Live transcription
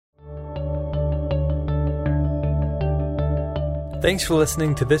Thanks for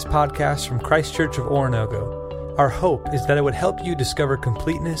listening to this podcast from Christ Church of Oronogo. Our hope is that it would help you discover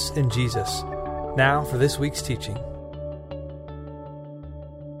completeness in Jesus. Now for this week's teaching.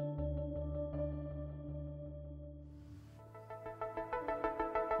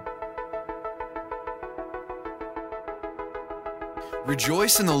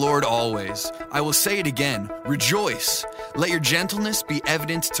 Rejoice in the Lord always. I will say it again, rejoice. Let your gentleness be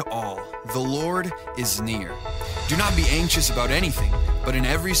evident to all. The Lord is near. Do not be anxious about anything, but in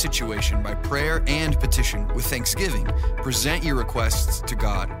every situation, by prayer and petition, with thanksgiving, present your requests to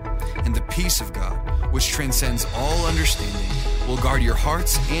God. And the peace of God, which transcends all understanding, will guard your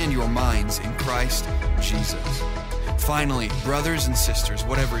hearts and your minds in Christ Jesus. Finally, brothers and sisters,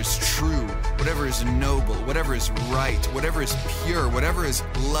 whatever is true, whatever is noble, whatever is right, whatever is pure, whatever is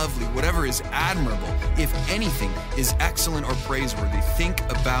lovely, whatever is admirable, if anything is excellent or praiseworthy, think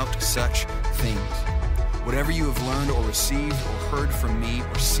about such things. Whatever you have learned or received or heard from me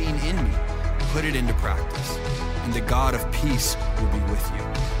or seen in me, put it into practice, and the God of peace will be with you.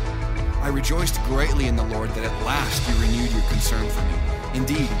 I rejoiced greatly in the Lord that at last you renewed your concern for me.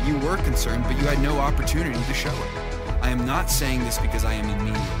 Indeed, you were concerned, but you had no opportunity to show it. I am not saying this because I am in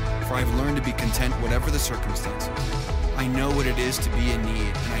need, for I have learned to be content whatever the circumstances. I know what it is to be in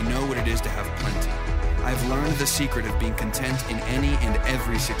need, and I know what it is to have plenty. I have learned the secret of being content in any and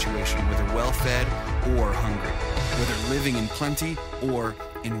every situation, whether well-fed or hungry, whether living in plenty or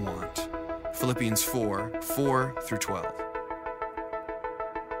in want. Philippians 4:4-12.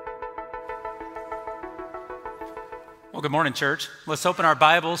 Well, good morning, church. Let's open our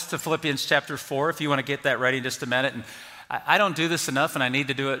Bibles to Philippians chapter 4, if you want to get that ready in just a minute. And I don't do this enough, and I need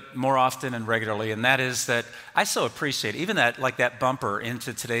to do it more often and regularly, and that is that I so appreciate, even that bumper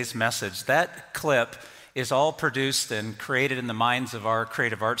into today's message, that clip is all produced and created in the minds of our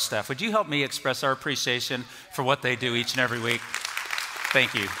creative arts staff. Would you help me express our appreciation for what they do each and every week?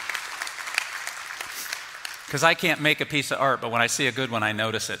 Thank you. Because I can't make a piece of art, but when I see a good one, I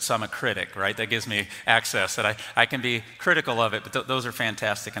notice it. So I'm a critic, right? That gives me access, that I can be critical of it, but those are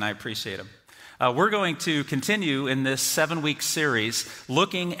fantastic, and I appreciate them. We're going to continue in this 7-week series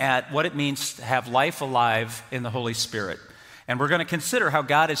looking at what it means to have life alive in the Holy Spirit. And we're going to consider how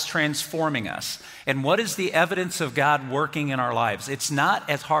God is transforming us and what is the evidence of God working in our lives. It's not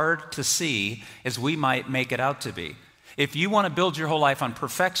as hard to see as we might make it out to be. If you want to build your whole life on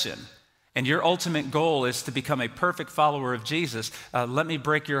perfection, and your ultimate goal is to become a perfect follower of Jesus, let me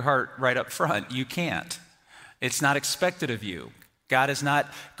break your heart right up front. You can't. It's not expected of you. God is not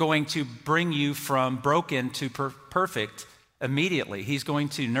going to bring you from broken to perfect immediately. He's going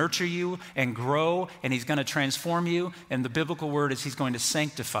to nurture you and grow, and he's going to transform you, and the biblical word is he's going to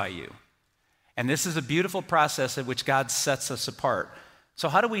sanctify you. And this is a beautiful process at which God sets us apart. So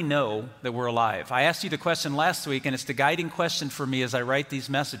how do we know that we're alive? I asked you the question last week, and it's the guiding question for me as I write these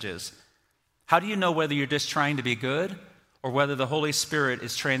messages. How do you know whether you're just trying to be good or whether the Holy Spirit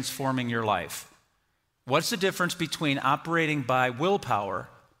is transforming your life? What's the difference between operating by willpower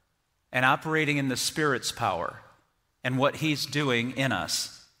and operating in the Spirit's power and what he's doing in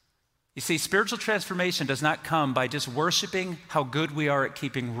us? You see, spiritual transformation does not come by just worshiping how good we are at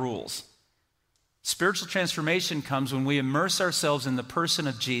keeping rules. Spiritual transformation comes when we immerse ourselves in the person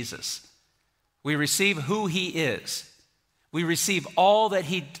of Jesus. We receive who he is. We receive all that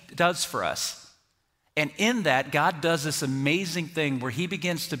he does for us. And in that, God does this amazing thing where he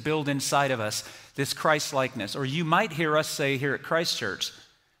begins to build inside of us this Christ-likeness. Or you might hear us say here at Christ Church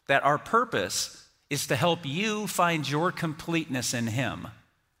that our purpose is to help you find your completeness in him.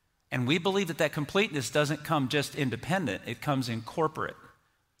 And we believe that completeness doesn't come just independent. It comes in corporate.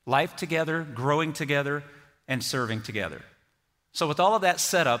 Life together, growing together, and serving together. So with all of that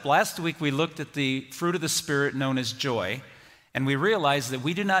set up, last week we looked at the fruit of the Spirit known as joy. And we realized that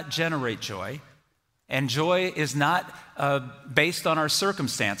we do not generate joy. And joy is not based on our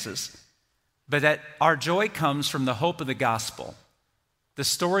circumstances, but that our joy comes from the hope of the gospel, the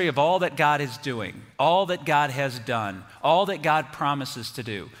story of all that God is doing, all that God has done, all that God promises to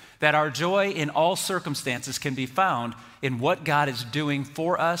do, that our joy in all circumstances can be found in what God is doing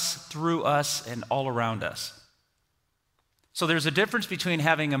for us, through us, and all around us. So there's a difference between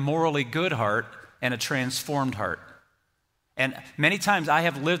having a morally good heart and a transformed heart. And many times I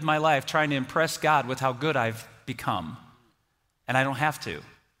have lived my life trying to impress God with how good I've become. And I don't have to.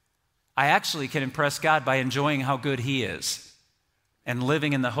 I actually can impress God by enjoying how good he is and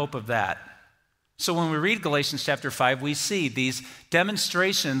living in the hope of that. So when we read Galatians chapter 5, we see these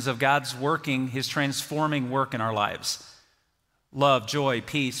demonstrations of God's working, his transforming work in our lives. Love, joy,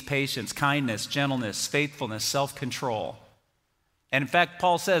 peace, patience, kindness, gentleness, faithfulness, self-control. And in fact,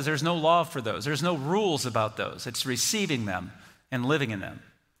 Paul says there's no law for those. There's no rules about those. It's receiving them and living in them.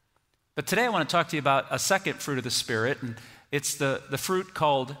 But today I want to talk to you about a second fruit of the Spirit, and it's the fruit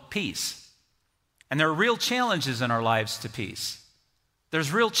called peace. And there are real challenges in our lives to peace.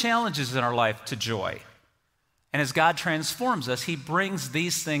 There's real challenges in our life to joy. And as God transforms us, he brings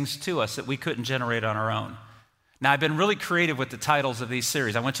these things to us that we couldn't generate on our own. Now, I've been really creative with the titles of these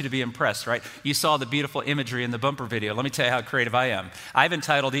series. I want you to be impressed, right? You saw the beautiful imagery in the bumper video. Let me tell you how creative I am. I've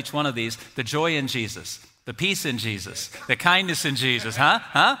entitled each one of these, The Joy in Jesus, The Peace in Jesus, The Kindness in Jesus.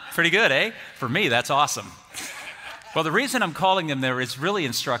 Huh? Pretty good, eh? For me, that's awesome. Well, the reason I'm calling them there is really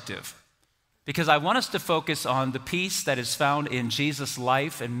instructive, because I want us to focus on the peace that is found in Jesus'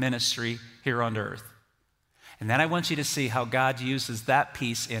 life and ministry here on earth. And then I want you to see how God uses that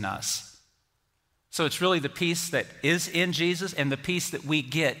peace in us. So it's really the peace that is in Jesus and the peace that we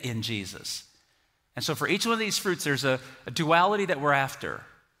get in Jesus. And so for each one of these fruits, there's a duality that we're after.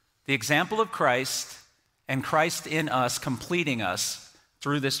 The example of Christ and Christ in us, completing us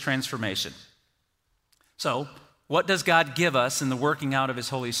through this transformation. So, what does God give us in the working out of his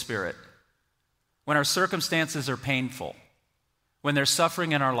Holy Spirit? When our circumstances are painful, when there's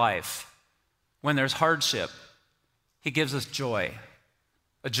suffering in our life, when there's hardship, he gives us joy,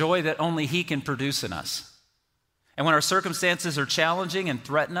 a joy that only he can produce in us. And when our circumstances are challenging and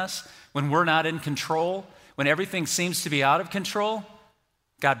threaten us, when we're not in control, when everything seems to be out of control,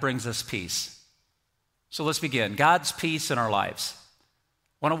 God brings us peace. So let's begin. God's peace in our lives.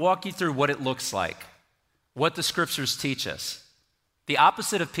 I want to walk you through what it looks like, what the scriptures teach us. The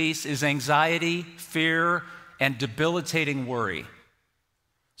opposite of peace is anxiety, fear, and debilitating worry.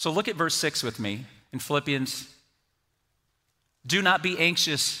 So look at verse 6 with me in Philippians. Do not be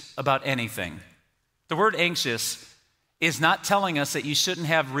anxious about anything. The word anxious is not telling us that you shouldn't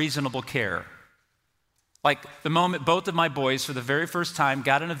have reasonable care. Like the moment both of my boys, for the very first time,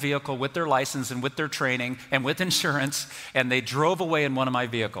 got in a vehicle with their license and with their training and with insurance, and they drove away in one of my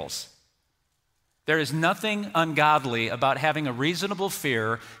vehicles. There is nothing ungodly about having a reasonable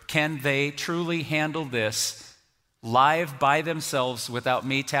fear. Can they truly handle this live by themselves without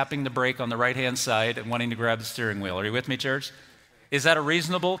me tapping the brake on the right-hand side and wanting to grab the steering wheel? Are you with me, church? Is that a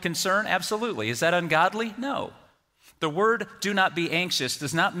reasonable concern? Absolutely. Is that ungodly? No. The word do not be anxious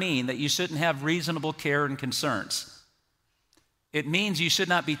does not mean that you shouldn't have reasonable care and concerns. It means you should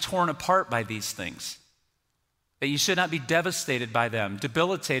not be torn apart by these things, that you should not be devastated by them,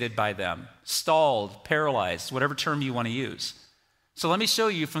 debilitated by them, stalled, paralyzed, whatever term you want to use. So let me show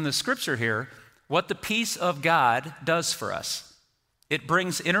you from the scripture here what the peace of God does for us. It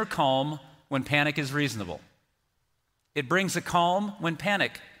brings inner calm when panic is reasonable. It brings a calm when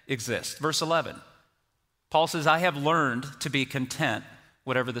panic exists. Verse 11. Paul says, I have learned to be content,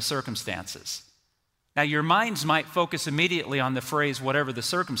 whatever the circumstances. Now, your minds might focus immediately on the phrase, whatever the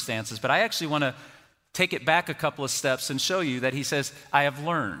circumstances, but I actually want to take it back a couple of steps and show you that he says, I have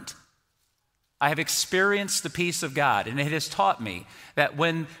learned. I have experienced the peace of God, and it has taught me that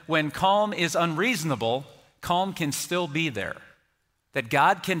when calm is unreasonable, calm can still be there. That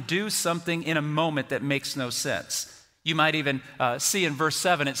God can do something in a moment that makes no sense. You might even see in verse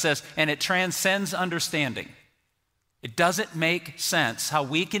 7, it says, and it transcends understanding. It doesn't make sense how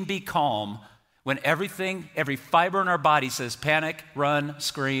we can be calm when everything, every fiber in our body says panic, run,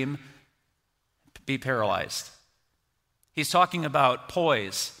 scream, be paralyzed. He's talking about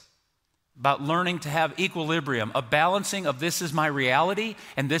poise, about learning to have equilibrium, a balancing of this is my reality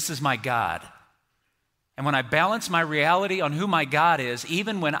and this is my God. And when I balance my reality on who my God is,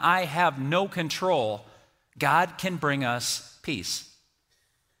 even when I have no control, God can bring us peace.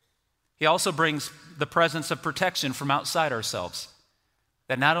 He also brings the presence of protection from outside ourselves.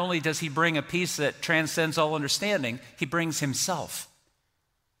 That not only does he bring a peace that transcends all understanding, he brings himself.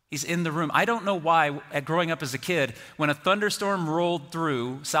 He's in the room. I don't know why, growing up as a kid, when a thunderstorm rolled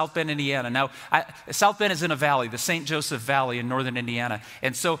through South Bend, Indiana. Now, South Bend is in a valley, the St. Joseph Valley in northern Indiana.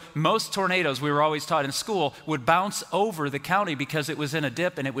 And so most tornadoes, we were always taught in school, would bounce over the county because it was in a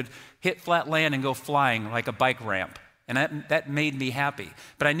dip and it would hit flat land and go flying like a bike ramp. And that made me happy.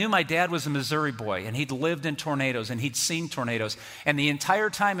 But I knew my dad was a Missouri boy, and he'd lived in tornadoes, and he'd seen tornadoes. And the entire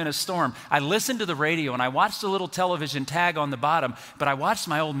time in a storm, I listened to the radio, and I watched a little television tag on the bottom, but I watched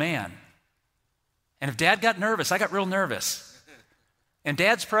my old man. And if Dad got nervous, I got real nervous. And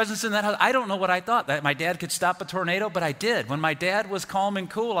Dad's presence in that house, I don't know what I thought, that my dad could stop a tornado, but I did. When my dad was calm and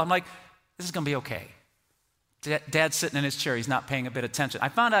cool, I'm like, this is going to be okay. Dad's sitting in his chair. He's not paying a bit of attention. I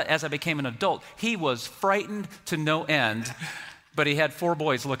found out as I became an adult, he was frightened to no end, but he had 4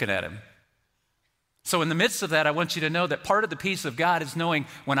 boys looking at him. So in the midst of that, I want you to know that part of the peace of God is knowing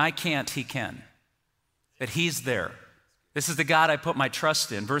when I can't, he can. That he's there. This is the God I put my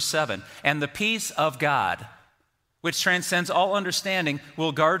trust in. Verse 7, and the peace of God, which transcends all understanding,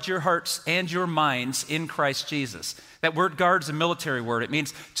 will guard your hearts and your minds in Christ Jesus. That word guard is a military word. It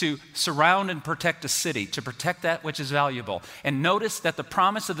means to surround and protect a city, to protect that which is valuable. And notice that the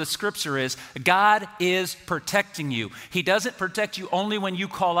promise of the scripture is God is protecting you. He doesn't protect you only when you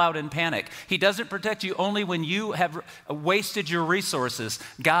call out in panic. He doesn't protect you only when you have wasted your resources.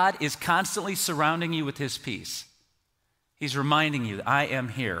 God is constantly surrounding you with his peace. He's reminding you, I am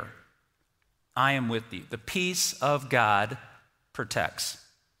here. I am with you. The peace of God protects.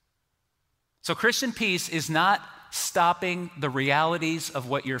 So Christian peace is not stopping the realities of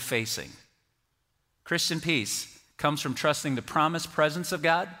what you're facing. Christian peace comes from trusting the promised presence of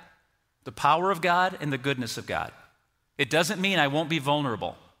God, the power of God, and the goodness of God. It doesn't mean I won't be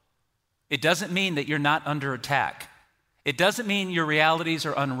vulnerable. It doesn't mean that you're not under attack. It doesn't mean your realities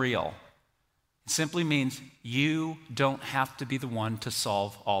are unreal. It simply means you don't have to be the one to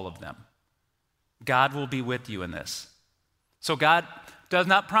solve all of them. God will be with you in this. So God does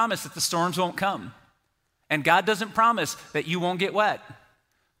not promise that the storms won't come. And God doesn't promise that you won't get wet.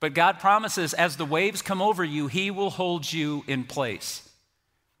 But God promises as the waves come over you, he will hold you in place.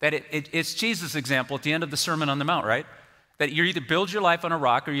 That it's Jesus' example at the end of the Sermon on the Mount, right? That you either build your life on a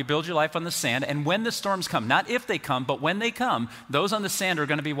rock or you build your life on the sand. And when the storms come, not if they come, but when they come, those on the sand are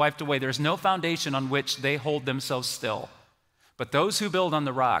going to be wiped away. There's no foundation on which they hold themselves still. But those who build on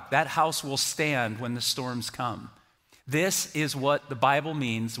the rock, that house will stand when the storms come. This is what the Bible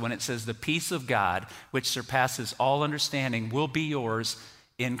means when it says the peace of God, which surpasses all understanding, will be yours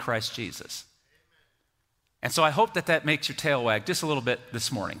in Christ Jesus. And so I hope that makes your tail wag just a little bit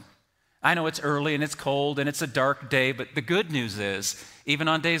this morning. I know it's early and it's cold and it's a dark day, but the good news is, even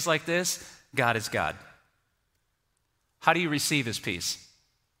on days like this, God is God. How do you receive his peace?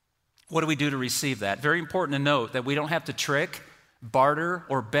 What do we do to receive that? Very important to note that we don't have to trick, barter,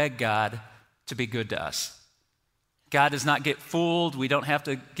 or beg God to be good to us. God does not get fooled. We don't have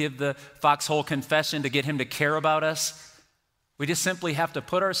to give the foxhole confession to get him to care about us. We just simply have to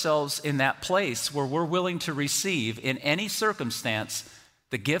put ourselves in that place where we're willing to receive in any circumstance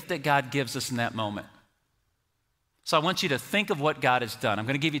the gift that God gives us in that moment. So I want you to think of what God has done. I'm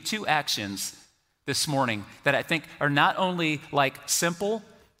going to give you 2 actions this morning that I think are not only like simple,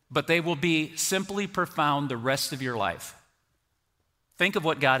 but they will be simply profound the rest of your life. Think of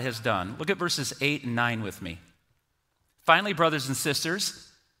what God has done. Look at verses 8 and 9 with me. Finally, brothers and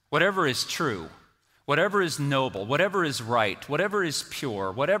sisters, whatever is true, whatever is noble, whatever is right, whatever is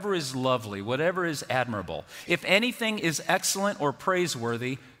pure, whatever is lovely, whatever is admirable, if anything is excellent or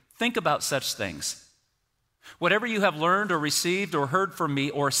praiseworthy, think about such things. Whatever you have learned or received or heard from me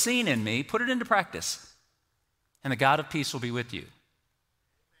or seen in me, put it into practice, and the God of peace will be with you.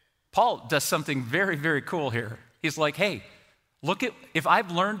 Paul does something very, very cool here. He's like, hey, look at, if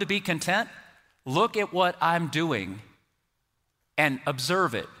I've learned to be content, look at what I'm doing and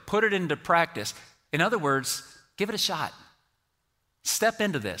observe it. Put it into practice. In other words, give it a shot. Step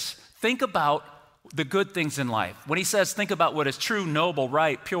into this. Think about the good things in life. When he says think about what is true, noble,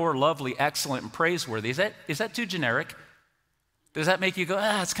 right, pure, lovely, excellent, and praiseworthy, is that too generic? Does that make you go,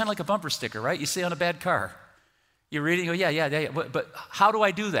 it's kind of like a bumper sticker, right? You see on a bad car. You read it and you go, yeah. But how do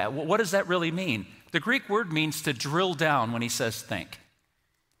I do that? What does that really mean? The Greek word means to drill down when he says think.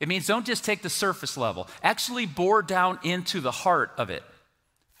 It means don't just take the surface level. Actually bore down into the heart of it.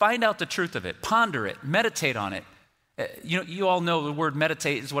 Find out the truth of it. Ponder it. Meditate on it. You all know the word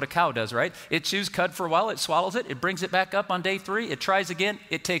meditate is what a cow does, right? It chews cud for a while. It swallows it. It brings it back up on day 3. It tries again.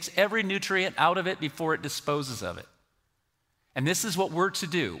 It takes every nutrient out of it before it disposes of it. And this is what we're to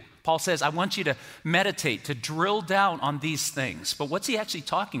do. Paul says, I want you to meditate, to drill down on these things. But what's he actually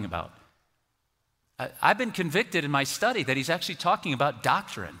talking about? I've been convicted in my study that he's actually talking about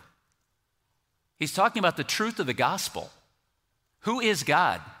doctrine. He's talking about the truth of the gospel. Who is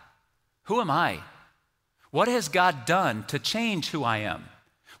God? Who am I? What has God done to change who I am?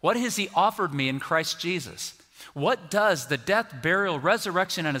 What has he offered me in Christ Jesus? What does the death, burial,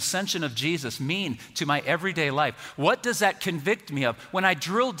 resurrection, and ascension of Jesus mean to my everyday life? What does that convict me of? When I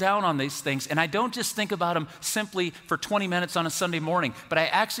drill down on these things, and I don't just think about them simply for 20 minutes on a Sunday morning, but I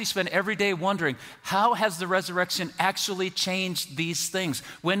actually spend every day wondering, how has the resurrection actually changed these things?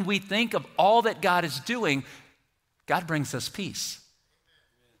 When we think of all that God is doing, God brings us peace.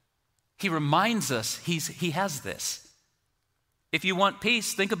 He reminds us he has this. If you want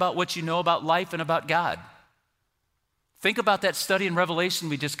peace, think about what you know about life and about God. Think about that study in Revelation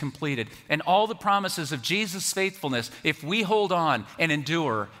we just completed and all the promises of Jesus' faithfulness. If we hold on and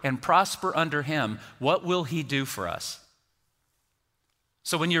endure and prosper under him, what will he do for us?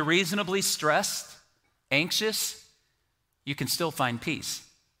 So when you're reasonably stressed, anxious, you can still find peace.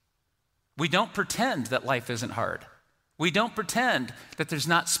 We don't pretend that life isn't hard. We don't pretend that there's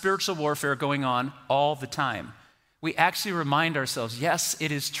not spiritual warfare going on all the time. We actually remind ourselves, yes,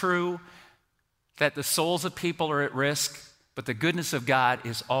 it is true that the souls of people are at risk, but the goodness of God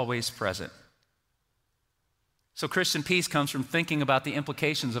is always present. So Christian peace comes from thinking about the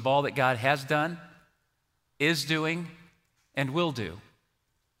implications of all that God has done, is doing, and will do.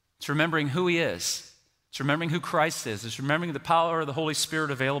 It's remembering who he is. It's remembering who Christ is. It's remembering the power of the Holy Spirit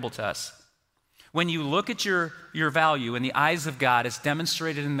available to us. When you look at your value in the eyes of God as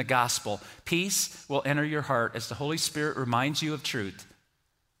demonstrated in the gospel, peace will enter your heart as the Holy Spirit reminds you of truth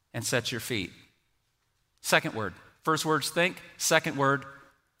and sets your feet. Second word. First word's think. Second word,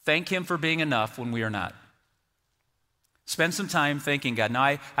 thank him for being enough when we are not. Spend some time thanking God.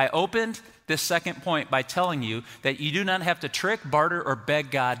 Now, I opened this second point by telling you that you do not have to trick, barter, or beg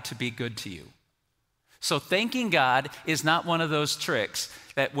God to be good to you. So thanking God is not one of those tricks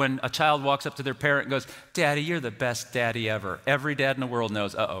that when a child walks up to their parent and goes, "Daddy, you're the best daddy ever." Every dad in the world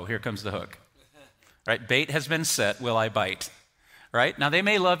knows, here comes the hook. Right? Bait has been set, will I bite? Right? Now, they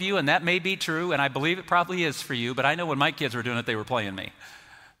may love you, and that may be true, and I believe it probably is for you, but I know when my kids were doing it, they were playing me.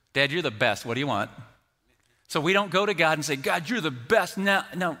 "Dad, you're the best. What do you want?" So we don't go to God and say, "God, you're the best."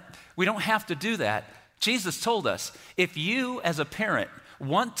 No, we don't have to do that. Jesus told us, if you as a parent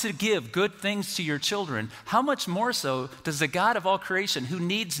want to give good things to your children, how much more so does the God of all creation, who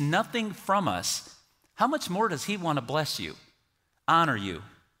needs nothing from us, how much more does he want to bless you, honor you,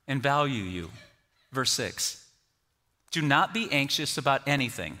 and value you? Verse 6, do not be anxious about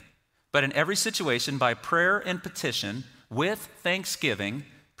anything, but in every situation, by prayer and petition, with thanksgiving,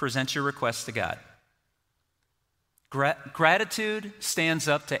 present your requests to God. Gratitude stands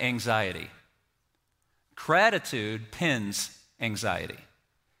up to anxiety. Gratitude pins anxiety.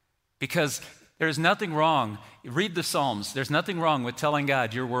 Because there's nothing wrong, read the Psalms, there's nothing wrong with telling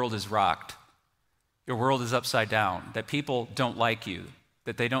God your world is rocked, your world is upside down, that people don't like you,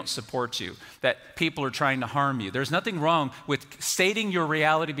 that they don't support you, that people are trying to harm you. There's nothing wrong with stating your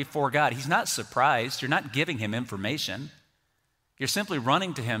reality before God. He's not surprised. You're not giving him information. You're simply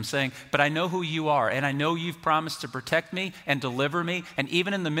running to him saying, "But I know who you are, and I know you've promised to protect me and deliver me, and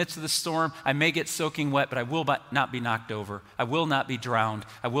even in the midst of the storm, I may get soaking wet, but I will not be knocked over. I will not be drowned.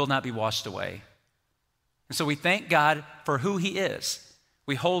 I will not be washed away." And so we thank God for who he is.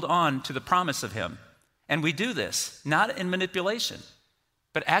 We hold on to the promise of him. And we do this, not in manipulation,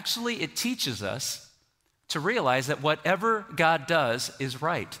 but actually it teaches us to realize that whatever God does is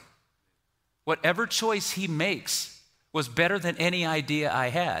right. Whatever choice he makes was better than any idea I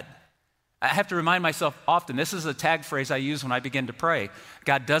had. I have to remind myself often, this is a tag phrase I use when I begin to pray.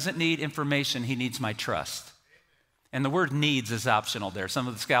 God doesn't need information, he needs my trust. And the word needs is optional there. Some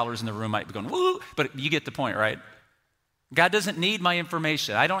of the scholars in the room might be going, woo, but you get the point, right? God doesn't need my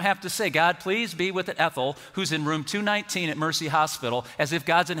information. I don't have to say, "God, please be with Ethel, who's in room 219 at Mercy Hospital," as if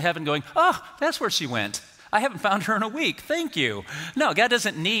God's in heaven going, "Oh, that's where she went. I haven't found her in a week. Thank you." No, God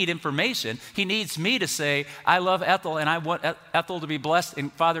doesn't need information. He needs me to say, "I love Ethel and I want Ethel to be blessed.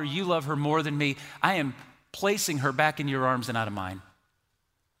 And Father, you love her more than me. I am placing her back in your arms and out of mine."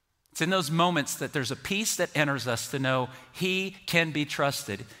 It's in those moments that there's a peace that enters us to know he can be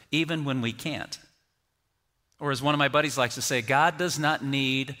trusted even when we can't. Or as one of my buddies likes to say, God does not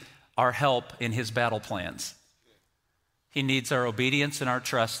need our help in his battle plans. He needs our obedience and our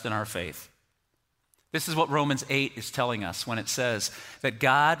trust and our faith. This is what Romans 8 is telling us when it says that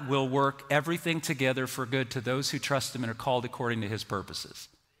God will work everything together for good to those who trust him and are called according to his purposes.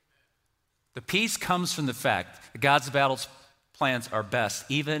 The peace comes from the fact that God's battle plans are best,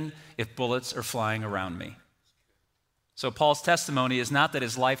 even if bullets are flying around me. So Paul's testimony is not that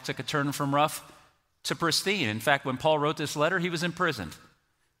his life took a turn from rough to pristine. In fact, when Paul wrote this letter, he was imprisoned.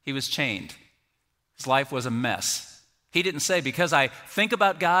 He was chained. His life was a mess. He didn't say, because I think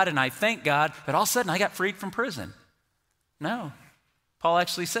about God and I thank God, that all of a sudden I got freed from prison. No. Paul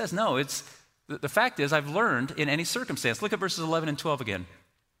actually says, no, it's the fact is I've learned in any circumstance. Look at verses 11 and 12 again.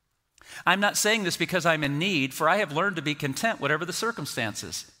 "I'm not saying this because I'm in need, for I have learned to be content whatever the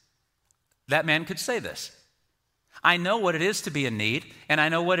circumstances." That man could say this. "I know what it is to be in need, and I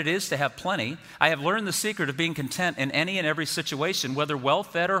know what it is to have plenty. I have learned the secret of being content in any and every situation, whether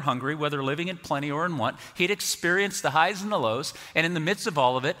well-fed or hungry, whether living in plenty or in want." He'd experienced the highs and the lows, and in the midst of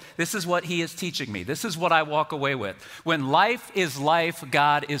all of it, this is what he is teaching me. This is what I walk away with. When life is life,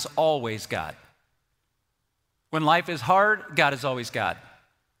 God is always God. When life is hard, God is always God.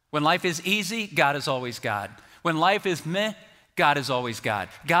 When life is easy, God is always God. When life is meh, God is always God.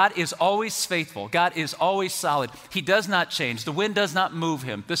 God is always faithful. God is always solid. He does not change. The wind does not move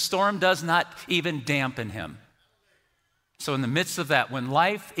him. The storm does not even dampen him. So in the midst of that, when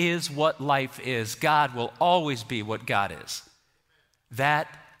life is what life is, God will always be what God is. That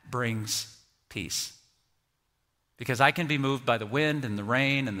brings peace. Because I can be moved by the wind and the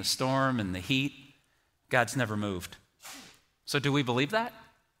rain and the storm and the heat. God's never moved. So do we believe that?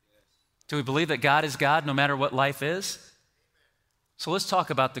 Do we believe that God is God no matter what life is? So let's talk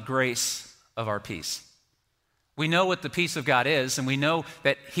about the grace of our peace. We know what the peace of God is, and we know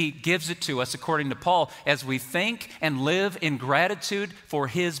that he gives it to us, according to Paul, as we think and live in gratitude for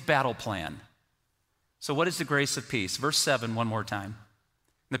his battle plan. So what is the grace of peace? Verse 7, one more time.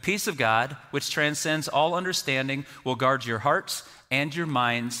 The peace of God, which transcends all understanding, will guard your hearts and your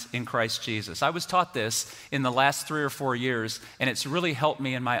minds in Christ Jesus. I was taught this in the last 3 or 4 years, and it's really helped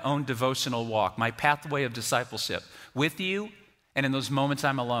me in my own devotional walk, my pathway of discipleship with you and in those moments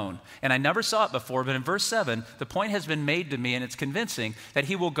I'm alone. And I never saw it before, but in verse 7, the point has been made to me, and it's convincing, that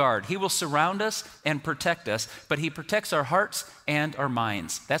he will guard. He will surround us and protect us, but he protects our hearts and our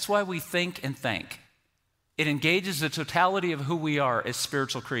minds. That's why we think and thank. It engages the totality of who we are as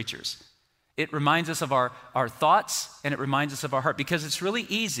spiritual creatures. It reminds us of our thoughts, and it reminds us of our heart, because it's really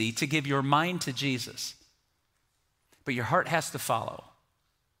easy to give your mind to Jesus, but your heart has to follow.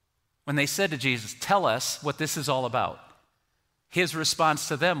 When they said to Jesus, "Tell us what this is all about," his response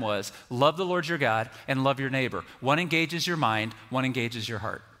to them was, love the Lord your God and love your neighbor. One engages your mind, one engages your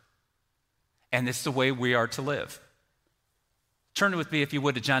heart. And it's the way we are to live. Turn with me, if you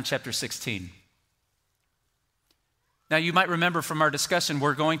would, to John chapter 16. Now, you might remember from our discussion,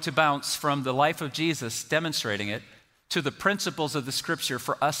 we're going to bounce from the life of Jesus, demonstrating it, to the principles of the Scripture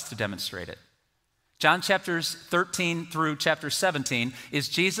for us to demonstrate it. John chapters 13 through chapter 17 is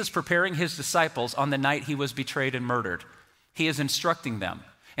Jesus preparing his disciples on the night he was betrayed and murdered. He is instructing them.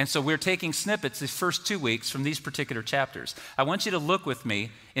 And so we're taking snippets these first 2 weeks from these particular chapters. I want you to look with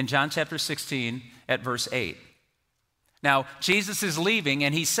me in John chapter 16 at verse 8. Now, Jesus is leaving,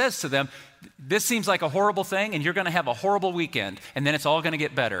 and he says to them, this seems like a horrible thing, and you're going to have a horrible weekend, and then it's all going to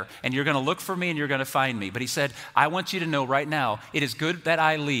get better, and you're going to look for me, and you're going to find me. But he said, I want you to know right now, it is good that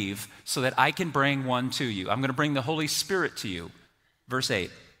I leave so that I can bring one to you. I'm going to bring the Holy Spirit to you. Verse 8,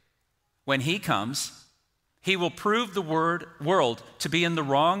 when he comes, he will prove the world to be in the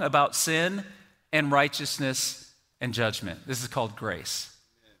wrong about sin and righteousness and judgment. This is called grace.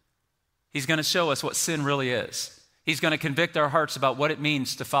 He's going to show us what sin really is. He's going to convict our hearts about what it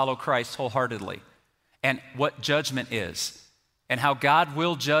means to follow Christ wholeheartedly and what judgment is and how God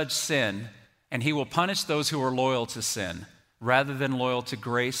will judge sin, and he will punish those who are loyal to sin rather than loyal to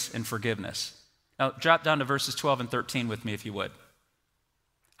grace and forgiveness. Now, drop down to verses 12 and 13 with me, if you would.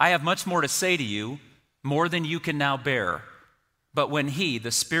 I have much more to say to you, more than you can now bear. But when he,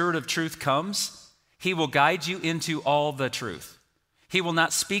 the Spirit of truth, comes, he will guide you into all the truth. He will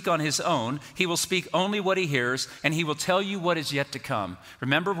not speak on his own. He will speak only what he hears, and he will tell you what is yet to come.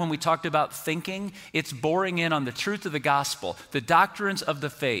 Remember when we talked about thinking? It's boring in on the truth of the gospel, the doctrines of the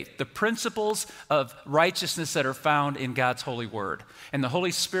faith, the principles of righteousness that are found in God's holy word. And the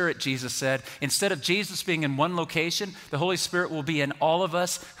Holy Spirit, Jesus said, instead of Jesus being in one location, the Holy Spirit will be in all of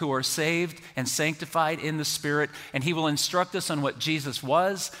us who are saved and sanctified in the Spirit, and he will instruct us on what Jesus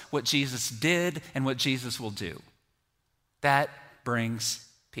was, what Jesus did, and what Jesus will do. That brings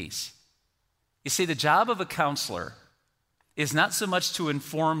peace. You see, the job of a counselor is not so much to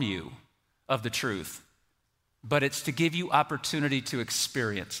inform you of the truth, but it's to give you opportunity to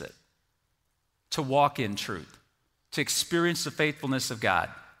experience it, to walk in truth, to experience the faithfulness of God.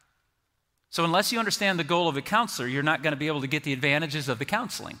 So unless you understand the goal of a counselor, you're not going to be able to get the advantages of the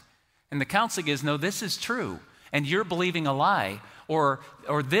counseling. And the counseling is, no, this is true, and you're believing a lie, or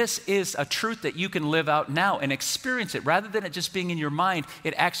this is a truth that you can live out now and experience it. Rather than it just being in your mind,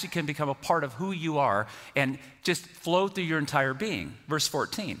 it actually can become a part of who you are and just flow through your entire being. Verse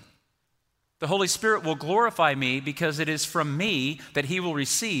 14, the Holy Spirit will glorify me because it is from me that he will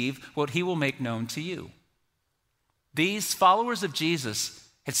receive what he will make known to you. These followers of Jesus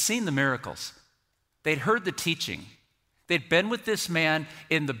had seen the miracles. They'd heard the teaching. They'd been with this man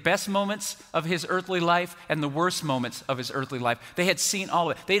in the best moments of his earthly life and the worst moments of his earthly life. They had seen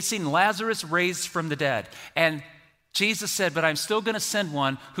all of it. They had seen Lazarus raised from the dead. And Jesus said, but I'm still going to send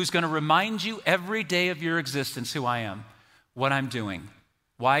one who's going to remind you every day of your existence who I am, what I'm doing,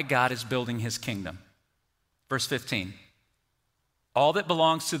 why God is building his kingdom. Verse 15, all that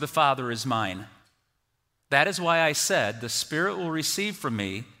belongs to the Father is mine. That is why I said, the Spirit will receive from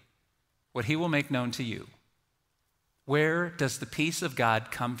me what he will make known to you. Where does the peace of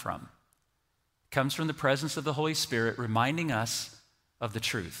God come from? It comes from the presence of the Holy Spirit reminding us of the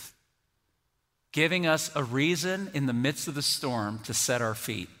truth, giving us a reason in the midst of the storm to set our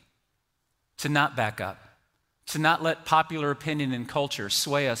feet, to not back up, to not let popular opinion and culture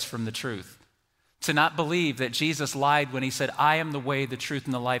sway us from the truth, to not believe that Jesus lied when he said, I am the way, the truth,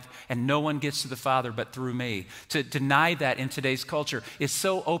 and the life, and no one gets to the Father but through me. To deny that in today's culture is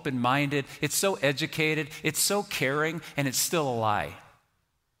so open-minded, it's so educated, it's so caring, and it's still a lie.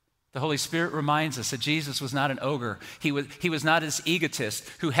 The Holy Spirit reminds us that Jesus was not an ogre. He was not this egotist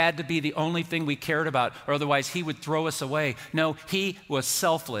who had to be the only thing we cared about, or otherwise he would throw us away. No, he was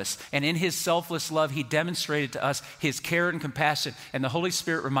selfless. And in his selfless love, he demonstrated to us his care and compassion. And the Holy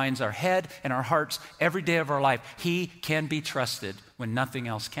Spirit reminds our head and our hearts every day of our life, he can be trusted when nothing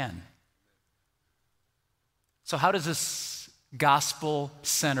else can. So how does this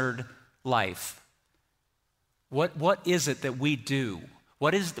gospel-centered life, what is it that we do?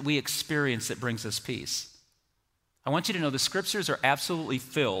 What is it that we experience that brings us peace? I want you to know the scriptures are absolutely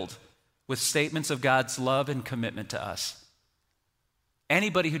filled with statements of God's love and commitment to us.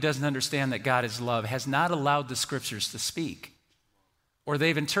 Anybody who doesn't understand that God is love has not allowed the scriptures to speak, or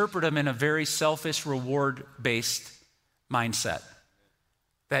they've interpreted them in a very selfish, reward-based mindset.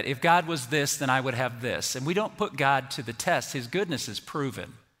 That if God was this, then I would have this. And we don't put God to the test. His goodness is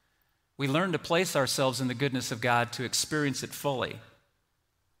proven. We learn to place ourselves in the goodness of God to experience it fully.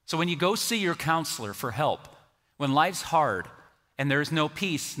 So when you go see your counselor for help, when life's hard and there's no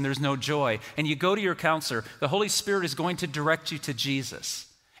peace and there's no joy, and you go to your counselor, the Holy Spirit is going to direct you to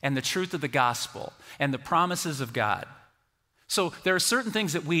Jesus and the truth of the gospel and the promises of God. So there are certain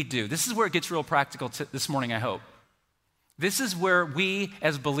things that we do. This is where it gets real practical this morning, I hope. This is where we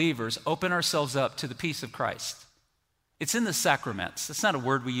as believers open ourselves up to the peace of Christ. It's in the sacraments. It's not a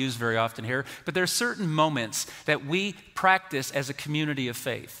word we use very often here, but there are certain moments that we practice as a community of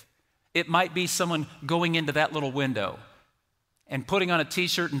faith. It might be someone going into that little window and putting on a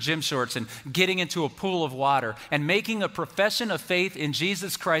t-shirt and gym shorts and getting into a pool of water and making a profession of faith in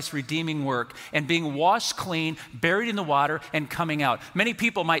Jesus Christ's redeeming work and being washed clean, buried in the water, and coming out. Many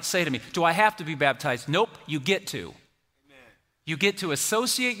people might say to me, do I have to be baptized? Nope, you get to. You get to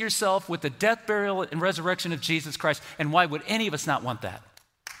associate yourself with the death, burial, and resurrection of Jesus Christ. And why would any of us not want that?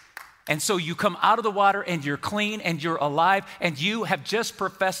 And so you come out of the water and you're clean and you're alive and you have just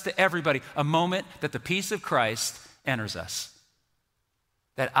professed to everybody a moment that the peace of Christ enters us.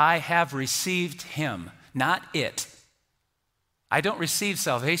 That I have received him, not it. I don't receive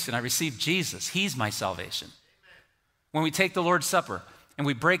salvation, I receive Jesus. He's my salvation. When we take the Lord's Supper and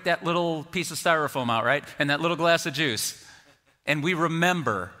we break that little piece of styrofoam out, right? And that little glass of juice. And we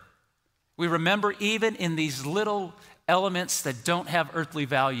remember even in these little elements that don't have earthly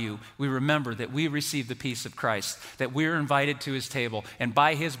value, we remember that we receive the peace of Christ, that we're invited to his table, and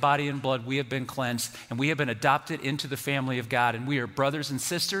by his body and blood we have been cleansed, and we have been adopted into the family of God, and we are brothers and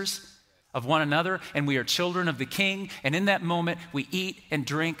sisters of one another, and we are children of the King, and in that moment we eat and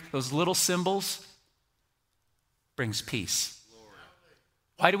drink those little symbols, brings peace.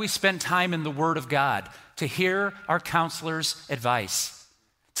 Why do we spend time in the Word of God? To hear our counselor's advice,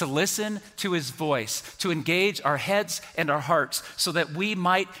 to listen to his voice, to engage our heads and our hearts so that we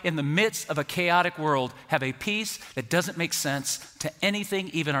might, in the midst of a chaotic world, have a peace that doesn't make sense to anything,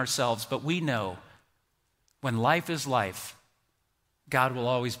 even ourselves. But we know when life is life, God will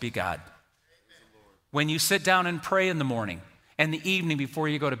always be God. When you sit down and pray in the morning, and the evening before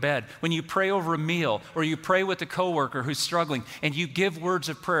you go to bed, when you pray over a meal or you pray with a coworker who's struggling and you give words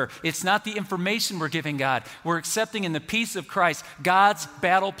of prayer, it's not the information we're giving God. We're accepting in the peace of Christ, God's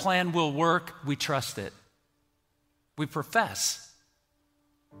battle plan will work. We trust it. We profess.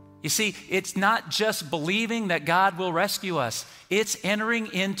 You see, it's not just believing that God will rescue us. It's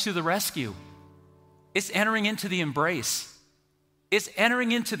entering into the rescue. It's entering into the embrace. It's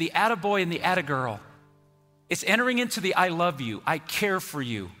entering into the attaboy and the attagirl. It's entering into the I love you, I care for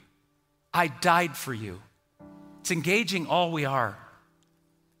you, I died for you. It's engaging all we are.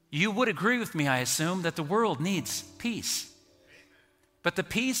 You would agree with me, I assume, that the world needs peace. But the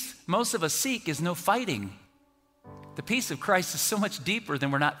peace most of us seek is no fighting. The peace of Christ is so much deeper than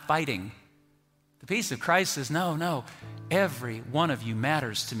we're not fighting. The peace of Christ says, no, every one of you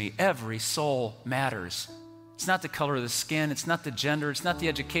matters to me. Every soul matters. It's not the color of the skin. It's not the gender. It's not the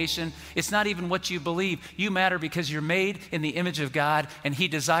education. It's not even what you believe. You matter because you're made in the image of God, and he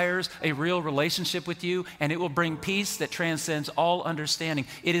desires a real relationship with you, and it will bring peace that transcends all understanding.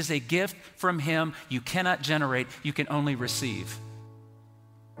 It is a gift from him you cannot generate. You can only receive.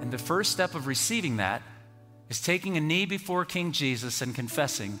 And the first step of receiving that is taking a knee before King Jesus and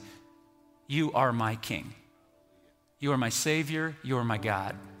confessing, you are my King. You are my Savior. You are my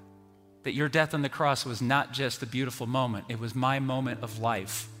God. That your death on the cross was not just a beautiful moment. It was my moment of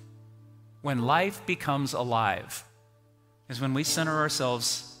life. When life becomes alive is when we center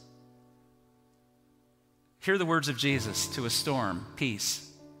ourselves Hear the words of Jesus to a storm, peace,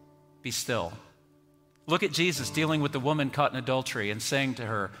 be still. Look at Jesus dealing with the woman caught in adultery and saying to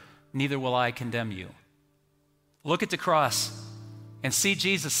her, neither will I condemn you. Look at the cross and see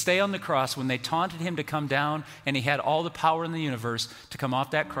Jesus stay on the cross when they taunted him to come down, and he had all the power in the universe to come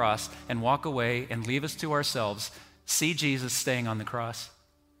off that cross and walk away and leave us to ourselves. See Jesus staying on the cross.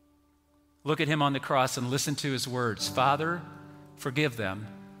 Look at him on the cross and listen to his words. Father, forgive them,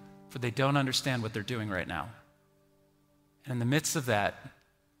 for they don't understand what they're doing right now. And in the midst of that,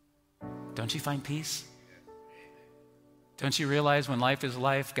 don't you find peace? Don't you realize when life is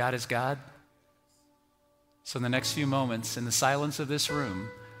life, God is God? So in the next few moments, in the silence of this room,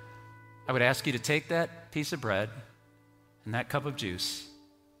 I would ask you to take that piece of bread and that cup of juice,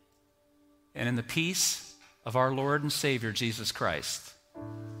 and in the peace of our Lord and Savior, Jesus Christ,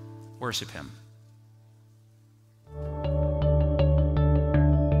 worship him.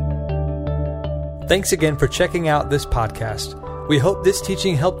 Thanks again for checking out this podcast. We hope this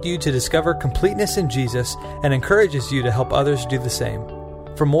teaching helped you to discover completeness in Jesus and encourages you to help others do the same.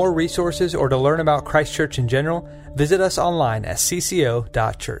 For more resources or to learn about Christ Church in general, visit us online at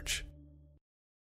cco.church.